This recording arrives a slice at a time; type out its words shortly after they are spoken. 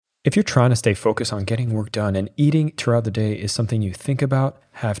If you're trying to stay focused on getting work done and eating throughout the day is something you think about,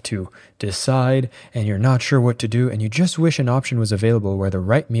 have to decide, and you're not sure what to do, and you just wish an option was available where the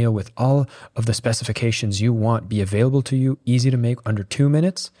right meal with all of the specifications you want be available to you, easy to make under 2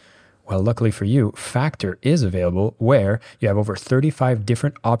 minutes, well, luckily for you, Factor is available where you have over 35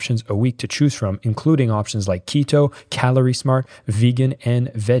 different options a week to choose from, including options like keto, calorie smart, vegan, and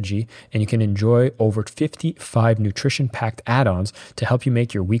veggie. And you can enjoy over 55 nutrition-packed add-ons to help you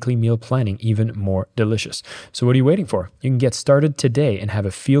make your weekly meal planning even more delicious. So what are you waiting for? You can get started today and have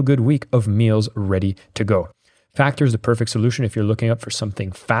a feel-good week of meals ready to go. Factor is the perfect solution if you're looking up for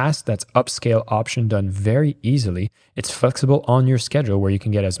something fast that's upscale option done very easily. It's flexible on your schedule where you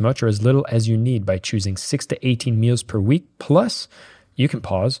can get as much or as little as you need by choosing 6 to 18 meals per week. Plus, you can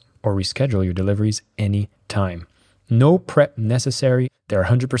pause or reschedule your deliveries anytime. No prep necessary. They're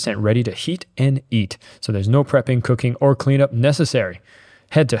 100% ready to heat and eat. So there's no prepping, cooking, or cleanup necessary.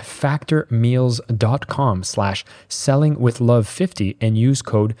 Head to factormeals.com/sellingwithlove50 and use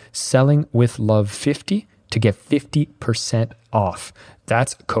code sellingwithlove50 to get 50% off.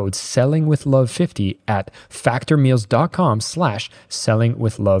 That's code sellingwithlove50 at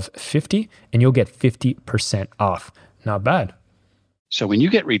factormeals.com/sellingwithlove50 and you'll get 50% off. Not bad. So when you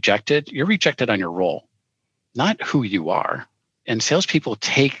get rejected, you're rejected on your role, not who you are. And salespeople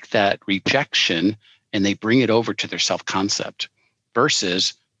take that rejection and they bring it over to their self-concept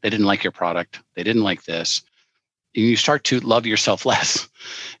versus they didn't like your product. They didn't like this. And you start to love yourself less.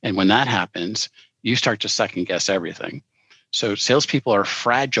 And when that happens, you start to second guess everything. So salespeople are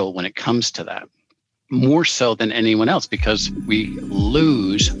fragile when it comes to that, more so than anyone else because we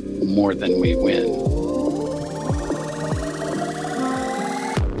lose more than we win.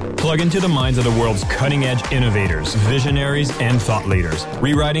 Plug into the minds of the world's cutting-edge innovators, visionaries, and thought leaders,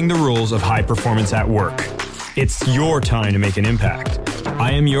 rewriting the rules of high performance at work. It's your time to make an impact.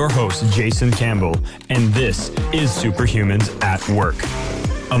 I am your host, Jason Campbell, and this is Superhumans at Work,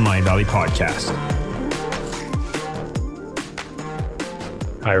 a Mindvalley podcast.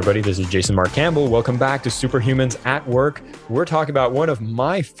 Hi, everybody. This is Jason Mark Campbell. Welcome back to Superhumans at Work. We're talking about one of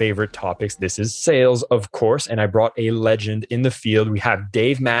my favorite topics. This is sales, of course, and I brought a legend in the field. We have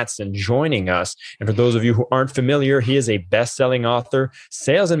Dave Mattson joining us. And for those of you who aren't familiar, he is a best-selling author,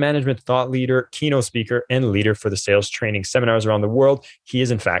 sales and management thought leader, keynote speaker, and leader for the sales training seminars around the world. He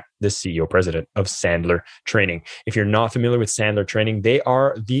is, in fact, the CEO president of Sandler Training. If you're not familiar with Sandler Training, they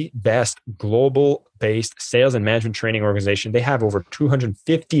are the best global-based sales and management training organization. They have over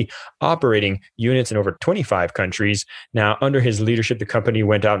 250 operating units in over 25 countries. Now, under his leadership, the company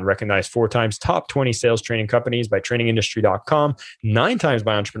went out and recognized 4 times top 20 sales training companies by trainingindustry.com, 9 times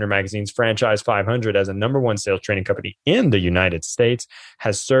by Entrepreneur Magazine's Franchise 500 as a number 1 sales training company in the United States,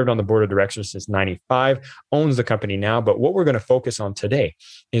 has served on the board of directors since 95, owns the company now. But what we're going to focus on today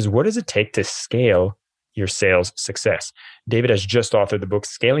is what does it take to scale your sales success? David has just authored the book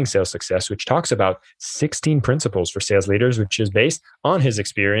Scaling Sales Success, which talks about 16 principles for sales leaders, which is based on his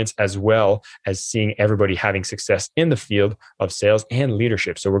experience as well as seeing everybody having success in the field of sales and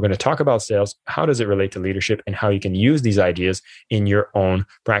leadership. So we're going to talk about sales. How does it relate to leadership and how you can use these ideas in your own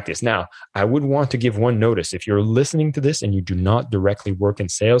practice? Now, I would want to give one notice. If you're listening to this and you do not directly work in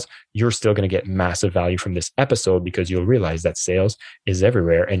sales, you're still going to get massive value from this episode because you'll realize that sales is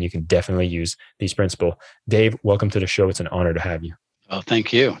everywhere and you can definitely use these principles. Dave, welcome to the show. It's an honor to have you. Oh,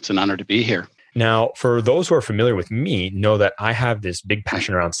 thank you. It's an honor to be here. Now, for those who are familiar with me, know that I have this big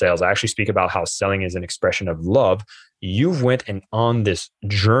passion around sales. I actually speak about how selling is an expression of love. You've went and on this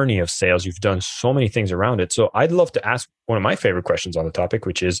journey of sales. You've done so many things around it. So I'd love to ask one of my favorite questions on the topic,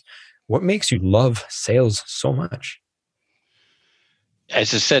 which is, what makes you love sales so much?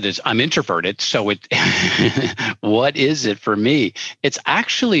 As I said, I'm introverted. So what is it for me? It's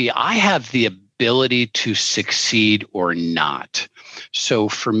actually, I have the ability to succeed or not. So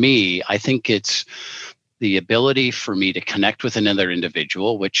for me, I think it's the ability for me to connect with another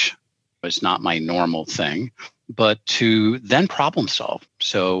individual, which was not my normal thing, but to then problem solve.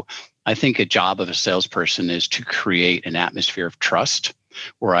 So I think a job of a salesperson is to create an atmosphere of trust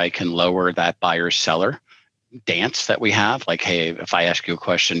where I can lower that buyer-seller dance that we have. Like, hey, if I ask you a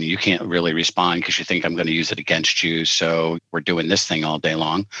question, you can't really respond because you think I'm going to use it against you. So we're doing this thing all day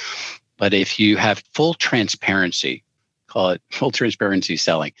long. But if you have full transparency, call it full transparency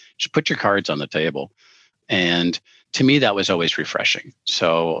selling, just put your cards on the table. And to me, that was always refreshing.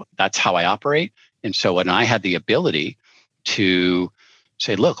 So that's how I operate. And so when I had the ability to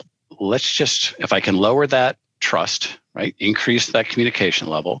say, look, let's just, if I can lower that trust, right, increase that communication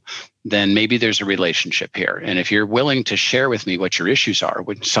level, then maybe there's a relationship here. And if you're willing to share with me what your issues are,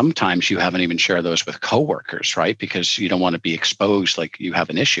 when sometimes you haven't even shared those with coworkers, right? Because you don't want to be exposed like you have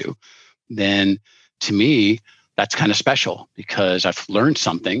an issue, then to me, that's kind of special because I've learned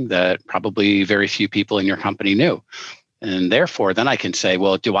something that probably very few people in your company knew. And therefore, then I can say,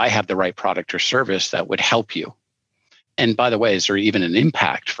 well, do I have the right product or service that would help you? And by the way, is there even an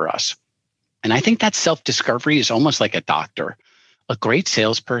impact for us? And I think that self-discovery is almost like a doctor. A great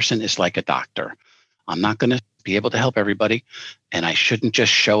salesperson is like a doctor. I'm not going to be able to help everybody, and I shouldn't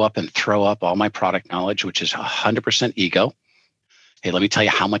just show up and throw up all my product knowledge, which is 100% ego. Hey, let me tell you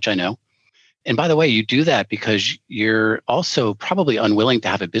how much I know. And by the way, you do that because you're also probably unwilling to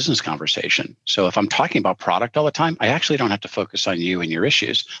have a business conversation. So if I'm talking about product all the time, I actually don't have to focus on you and your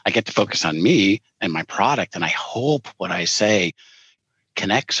issues. I get to focus on me and my product, and I hope what I say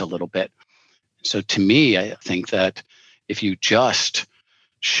connects a little bit. So to me, I think that if you just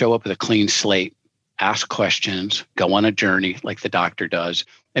show up with a clean slate, ask questions, go on a journey like the doctor does.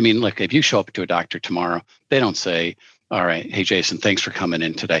 I mean, look, if you show up to a doctor tomorrow, they don't say, all right, hey, Jason, thanks for coming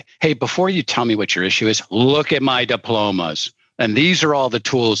in today. Hey, before you tell me what your issue is, look at my diplomas. And these are all the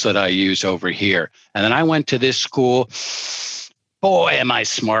tools that I use over here. And then I went to this school. Boy, am I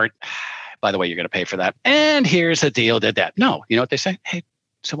smart. By the way, you're going to pay for that. And here's the deal, did that. No, you know what they say? Hey,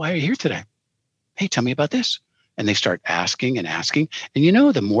 so why are you here today? Hey, tell me about this. And they start asking and asking. And you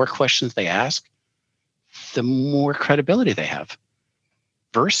know, the more questions they ask, the more credibility they have.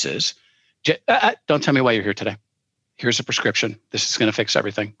 Versus, don't tell me why you're here today. Here's a prescription. This is going to fix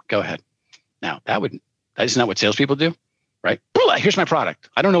everything. Go ahead. Now, isn't that what salespeople do, right? Here's my product.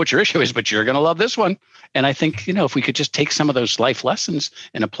 I don't know what your issue is, but you're going to love this one. And I think, if we could just take some of those life lessons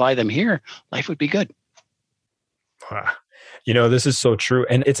and apply them here, life would be good. This is so true.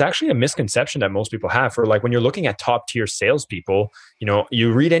 And it's actually a misconception that most people have for like when you're looking at top tier salespeople,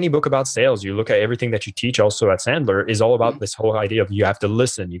 you read any book about sales, you look at everything that you teach also at Sandler is all about this whole idea of you have to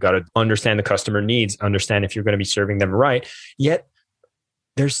listen. You got to understand the customer needs, understand if you're going to be serving them right. Yet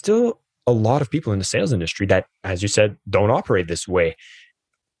there's still a lot of people in the sales industry that, as you said, don't operate this way.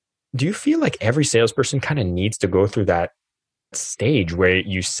 Do you feel like every salesperson kind of needs to go through that stage where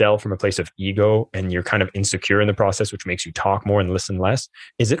you sell from a place of ego and you're kind of insecure in the process, which makes you talk more and listen less?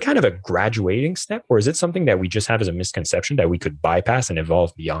 Is it kind of a graduating step, or is it something that we just have as a misconception that we could bypass and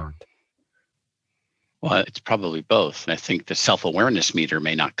evolve beyond? Well, it's probably both. I think the self-awareness meter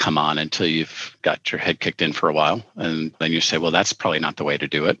may not come on until you've got your head kicked in for a while. And then you say, well, that's probably not the way to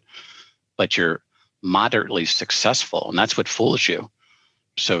do it. But you're moderately successful, and that's what fools you.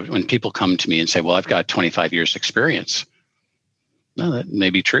 So when people come to me and say, well, I've got 25 years experience, no, that may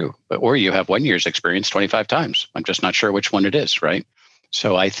be true, or you have 1 year's experience 25 times. I'm just not sure which one it is, right?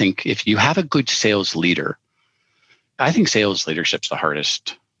 So I think if you have a good sales leader, I think sales leadership's the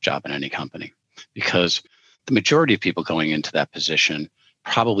hardest job in any company because the majority of people going into that position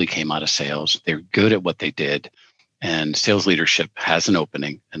probably came out of sales. They're good at what they did, and sales leadership has an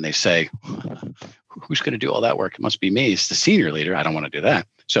opening, and they say, who's going to do all that work? It must be me. It's the senior leader. I don't want to do that.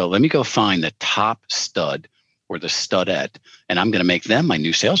 So let me go find the top stud or the studette, and I'm going to make them my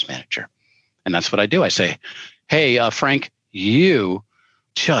new sales manager. And that's what I do. I say, hey, Frank, you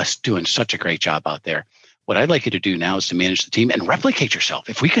just doing such a great job out there. What I'd like you to do now is to manage the team and replicate yourself.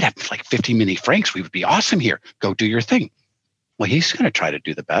 If we could have like 50 mini Franks, we would be awesome here. Go do your thing. Well, he's going to try to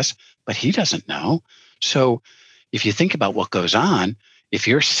do the best, but he doesn't know. So if you think about what goes on, if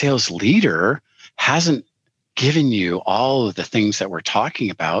your sales leader hasn't given you all of the things that we're talking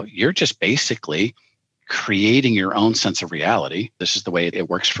about, you're just basically creating your own sense of reality. This is the way it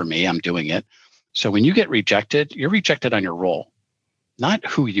works for me. I'm doing it. So when you get rejected, you're rejected on your role, not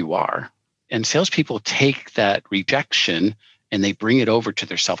who you are. And salespeople take that rejection and they bring it over to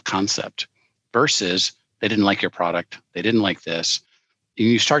their self-concept versus they didn't like your product. They didn't like this. And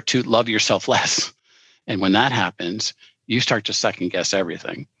you start to love yourself less. And when that happens, you start to second guess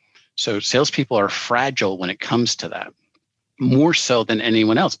everything. So salespeople are fragile when it comes to that. More so than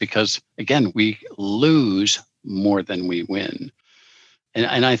anyone else, because again, we lose more than we win.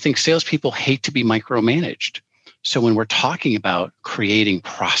 And I think salespeople hate to be micromanaged. So when we're talking about creating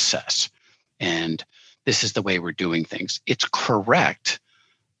process and this is the way we're doing things, it's correct.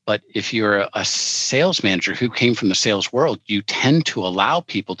 But if you're a sales manager who came from the sales world, you tend to allow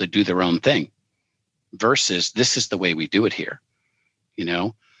people to do their own thing versus this is the way we do it here,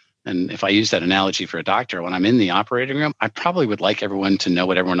 And if I use that analogy for a doctor, when I'm in the operating room, I probably would like everyone to know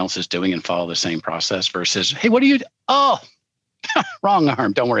what everyone else is doing and follow the same process versus, hey, what do you do? Oh, wrong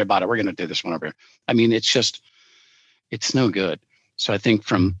arm. Don't worry about it. We're going to do this one over here. I mean, it's no good. So I think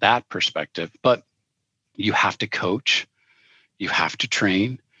from that perspective, but you have to coach, you have to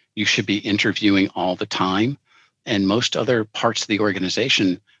train, You should be interviewing all the time. And most other parts of the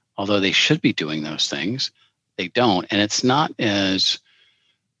organization, although they should be doing those things, they don't. And it's not as,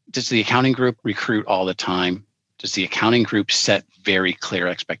 does the accounting group recruit all the time? Does the accounting group set very clear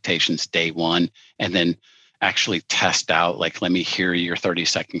expectations day one and then actually test out, like, let me hear your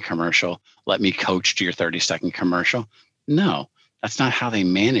 30-second commercial, let me coach to your 30-second commercial? No, that's not how they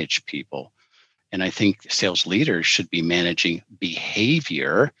manage people. And I think sales leaders should be managing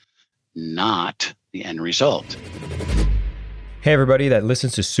behavior, not the end result. Hey, everybody that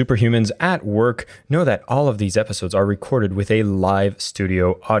listens to Superhumans at Work, know that all of these episodes are recorded with a live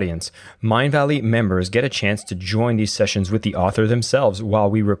studio audience. Mindvalley members get a chance to join these sessions with the author themselves while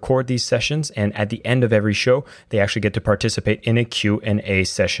we record these sessions, and at the end of every show, they actually get to participate in a Q&A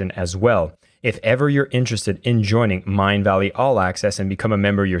session as well. If ever you're interested in joining Mindvalley All Access and become a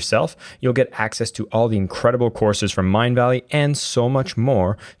member yourself, you'll get access to all the incredible courses from Mindvalley and so much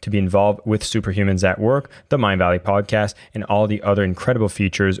more to be involved with Superhumans at Work, the Mindvalley podcast, and all the other incredible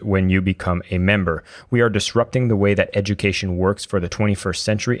features when you become a member. We are disrupting the way that education works for the 21st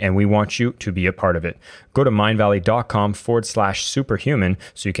century, and we want you to be a part of it. Go to mindvalley.com/superhuman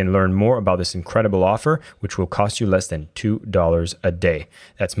so you can learn more about this incredible offer, which will cost you less than $2 a day.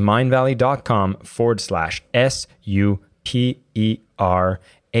 That's mindvalley.com/SUPERHUMAN.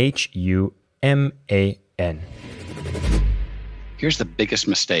 Here's the biggest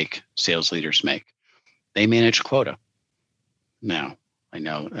mistake sales leaders make. They manage quota. Now, I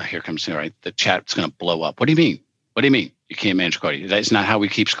know, here comes, all right, the chat's going to blow up. What do you mean? What do you mean you can't manage quota? That's not how we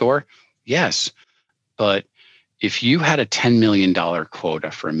keep score? Yes. But if you had a $10 million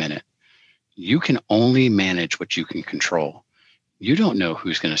quota for a minute, you can only manage what you can control. You don't know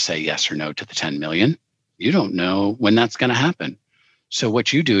who's going to say yes or no to the 10 million. You don't know when that's going to happen. So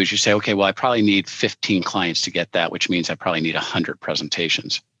what you do is you say, okay, well, I probably need 15 clients to get that, which means I probably need 100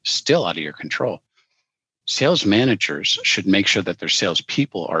 presentations. Still out of your control. Sales managers should make sure that their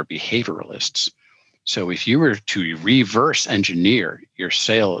salespeople are behavioralists. So if you were to reverse engineer your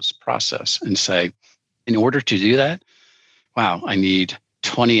sales process and say, in order to do that, wow, I need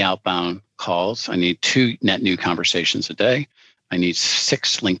 20 outbound calls. I need 2 net new conversations a day. I need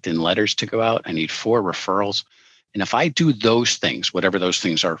 6 LinkedIn letters to go out. I need 4 referrals. And if I do those things, whatever those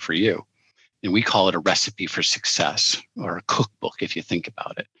things are for you, and we call it a recipe for success or a cookbook, if you think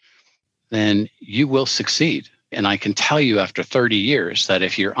about it, then you will succeed. And I can tell you after 30 years that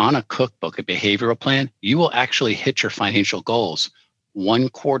if you're on a cookbook, a behavioral plan, you will actually hit your financial goals 1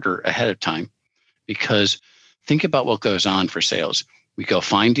 quarter ahead of time. Because think about what goes on for sales. We go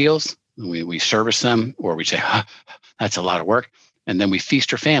find deals, we service them, or we say, that's a lot of work. And then we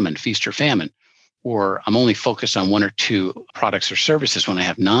feast or famine. Or I'm only focused on 1 or 2 products or services when I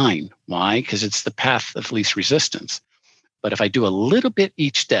have 9. Why? Because it's the path of least resistance. But if I do a little bit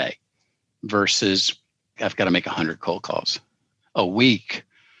each day versus I've got to make 100 cold calls a week.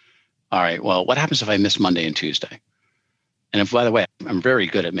 All right, well, what happens if I miss Monday and Tuesday? And if, by the way, I'm very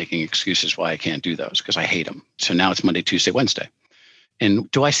good at making excuses why I can't do those because I hate them. So now it's Monday, Tuesday, Wednesday. And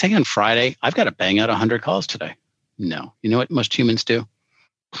do I say on Friday, I've got to bang out 100 calls today? No. You know what most humans do?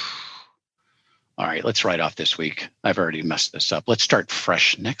 All right, let's write off this week. I've already messed this up. Let's start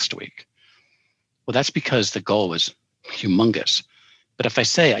fresh next week. Well, that's because the goal was humongous. But if I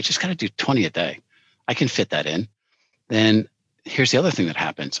say, I just got to do 20 a day, I can fit that in. Then here's the other thing that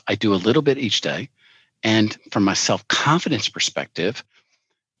happens. I do a little bit each day. And from my self-confidence perspective,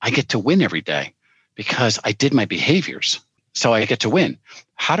 I get to win every day because I did my behaviors. So I get to win.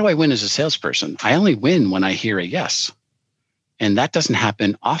 How do I win as a salesperson? I only win when I hear a yes. And that doesn't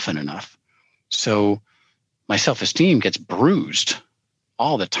happen often enough. So my self-esteem gets bruised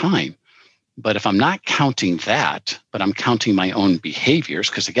all the time. But if I'm not counting that, but I'm counting my own behaviors,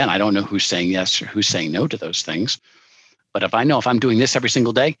 because again, I don't know who's saying yes or who's saying no to those things. But if I know if I'm doing this every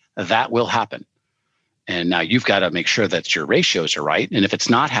single day, that will happen. And now you've got to make sure that your ratios are right. And if it's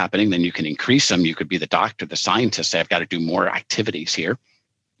not happening, then you can increase them. You could be the doctor, the scientist, say, I've got to do more activities here.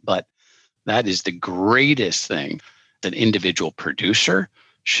 But that is the greatest thing that an individual producer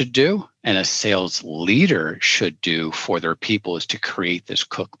should do and a sales leader should do for their people is to create this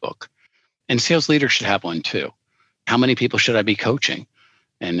cookbook. And sales leaders should have one too. How many people should I be coaching?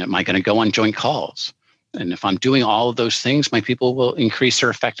 And am I going to go on joint calls? And if I'm doing all of those things, my people will increase their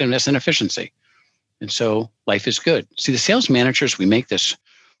effectiveness and efficiency. And so life is good. See, the sales managers, we make this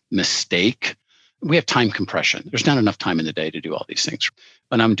mistake. We have time compression. There's not enough time in the day to do all these things.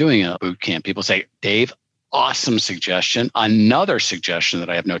 When I'm doing a boot camp, people say, Dave, awesome suggestion. Another suggestion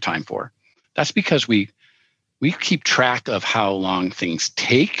that I have no time for. That's because we keep track of how long things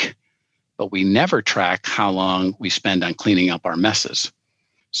take, but we never track how long we spend on cleaning up our messes.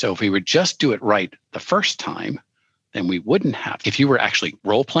 So if we would just do it right the first time, then we wouldn't have. If you were actually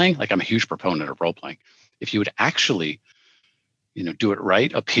role playing, like I'm a huge proponent of role playing, if you would actually, do it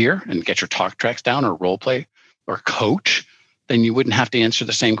right up here and get your talk tracks down or role play or coach, then you wouldn't have to answer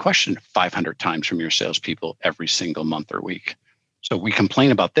the same question 500 times from your salespeople every single month or week. So we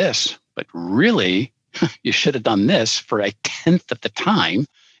complain about this, but really you should have done this for a 10th of the time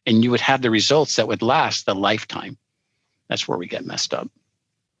and you would have the results that would last the lifetime. That's where we get messed up.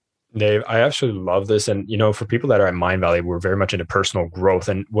 Dave, I actually love this. And, for people that are at Mind Valley, we're very much into personal growth.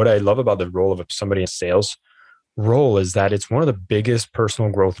 And what I love about the role of somebody in sales role is that it's one of the biggest personal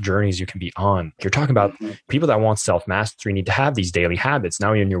growth journeys you can be on. You're talking about people that want self-mastery need to have these daily habits.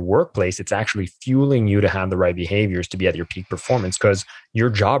 Now in your workplace, it's actually fueling you to have the right behaviors to be at your peak performance because your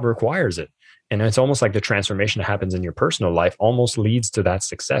job requires it. And it's almost like the transformation that happens in your personal life almost leads to that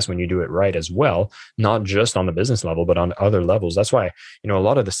success when you do it right as well, not just on the business level, but on other levels. That's why, a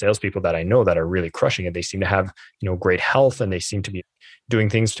lot of the salespeople that I know that are really crushing it, they seem to have, great health and they seem to be doing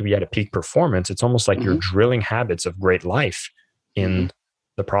things to be at a peak performance. It's almost like you're drilling habits of great life in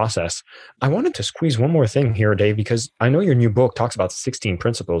the process. I wanted to squeeze one more thing here, Dave, because I know your new book talks about 16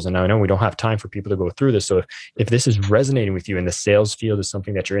 principles, and I know we don't have time for people to go through this. So if this is resonating with you in the sales field is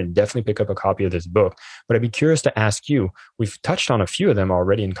something that you're in, definitely pick up a copy of this book. But I'd be curious to ask you, we've touched on a few of them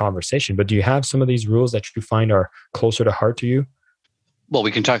already in conversation, but do you have some of these rules that you find are closer to heart to you? Well,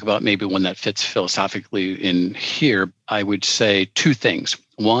 we can talk about maybe one that fits philosophically in here. I would say two things.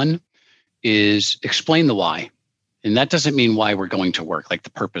 One is explain the why. And that doesn't mean why we're going to work, like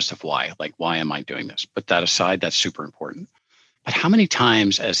the purpose of why, like why am I doing this? Put that aside, that's super important. But how many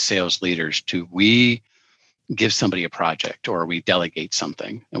times as sales leaders do we give somebody a project or we delegate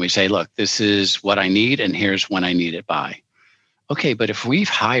something and we say, look, this is what I need and here's when I need it by. Okay, but if we've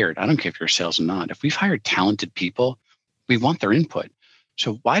hired, I don't care if you're sales or not, if we've hired talented people, we want their input.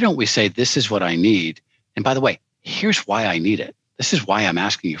 So why don't we say, this is what I need? And by the way, here's why I need it. This is why I'm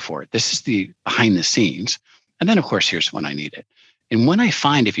asking you for it. This is the behind the scenes. And then, of course, here's when I need it. And when I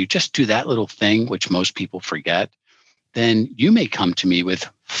find if you just do that little thing, which most people forget, then you may come to me with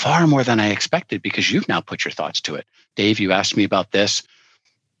far more than I expected because you've now put your thoughts to it. Dave, you asked me about this,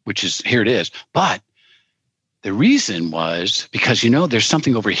 which is, here it is. But the reason was because, there's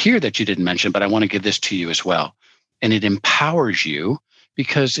something over here that you didn't mention, but I want to give this to you as well. And it empowers you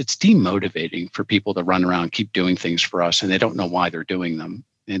because it's demotivating for people to run around, keep doing things for us, and they don't know why they're doing them.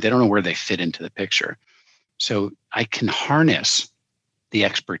 And they don't know where they fit into the picture. So I can harness the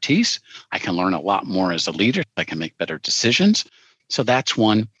expertise. I can learn a lot more as a leader. I can make better decisions. So that's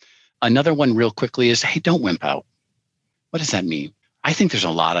one. Another one real quickly is, hey, don't wimp out. What does that mean? I think there's a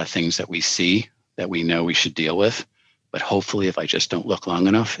lot of things that we see that we know we should deal with. But hopefully if I just don't look long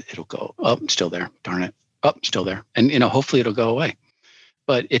enough, it'll go, oh, it's still there. Darn it. Oh, still there. And, hopefully it'll go away.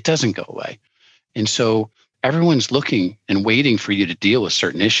 But it doesn't go away. And so everyone's looking and waiting for you to deal with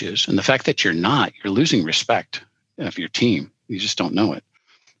certain issues. And the fact that you're not, you're losing respect of your team. You just don't know it.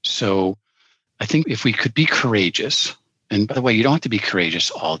 So I think if we could be courageous, and by the way, you don't have to be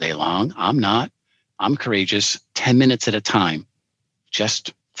courageous all day long. I'm not. I'm courageous 10 minutes at a time,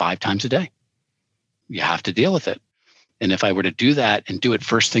 just 5 times a day. You have to deal with it. And if I were to do that and do it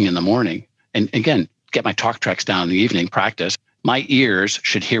first thing in the morning, and again, get my talk tracks down in the evening, practice, my ears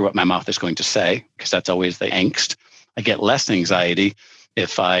should hear what my mouth is going to say, because that's always the angst. I get less anxiety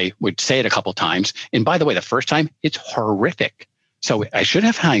if I would say it a couple times. And by the way, the first time, it's horrific. So I should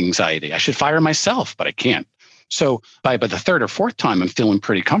have high anxiety. I should fire myself, but I can't. So by the third or fourth time, I'm feeling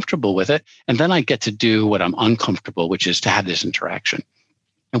pretty comfortable with it. And then I get to do what I'm uncomfortable, which is to have this interaction.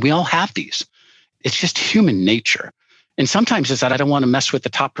 And we all have these. It's just human nature. And sometimes it's that I don't want to mess with the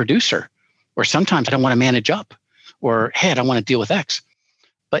top producer, or sometimes I don't want to manage up, or, hey, I don't want to deal with X.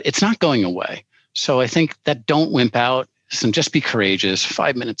 But it's not going away. So I think that don't wimp out. And just be courageous,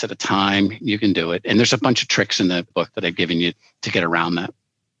 5 minutes at a time. You can do it. And there's a bunch of tricks in the book that I've given you to get around that.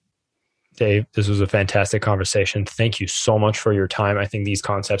 Dave, this was a fantastic conversation. Thank you so much for your time. I think these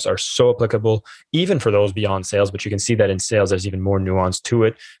concepts are so applicable, even for those beyond sales, but you can see that in sales, there's even more nuance to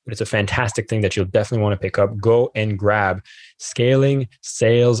it. But it's a fantastic thing that you'll definitely want to pick up. Go and grab Scaling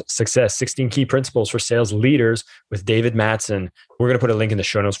Sales Success, 16 Key Principles for Sales Leaders with David Mattson. We're going to put a link in the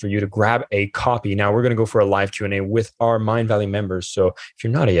show notes for you to grab a copy. Now we're going to go for a live Q&A with our Mind Valley members. So if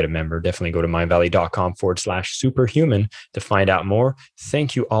you're not yet a member, definitely go to mindvalley.com/superhuman to find out more.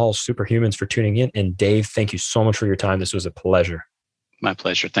 Thank you all superhumans for tuning in. And Dave, thank you so much for your time. This was a pleasure. My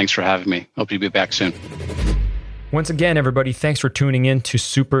pleasure. Thanks for having me. Hope you'll be back soon. Once again, everybody, thanks for tuning in to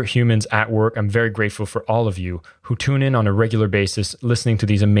Superhumans at Work. I'm very grateful for all of you who tune in on a regular basis, listening to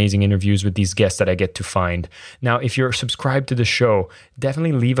these amazing interviews with these guests that I get to find. Now, if you're subscribed to the show,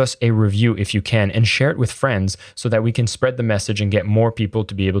 definitely leave us a review if you can and share it with friends so that we can spread the message and get more people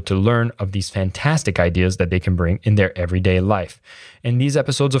to be able to learn of these fantastic ideas that they can bring in their everyday life. And these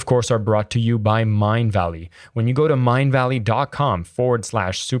episodes, of course, are brought to you by Mindvalley. When you go to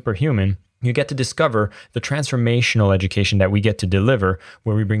mindvalley.com/superhuman, you get to discover the transformational education that we get to deliver,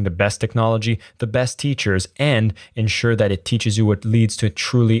 where we bring the best technology, the best teachers, and ensure that it teaches you what leads to a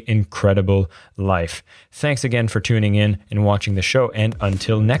truly incredible life. Thanks again for tuning in and watching the show. And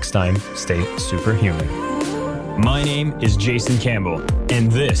until next time, stay superhuman. My name is Jason Campbell,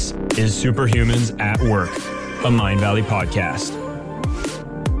 and this is Superhumans at Work, a Mindvalley podcast.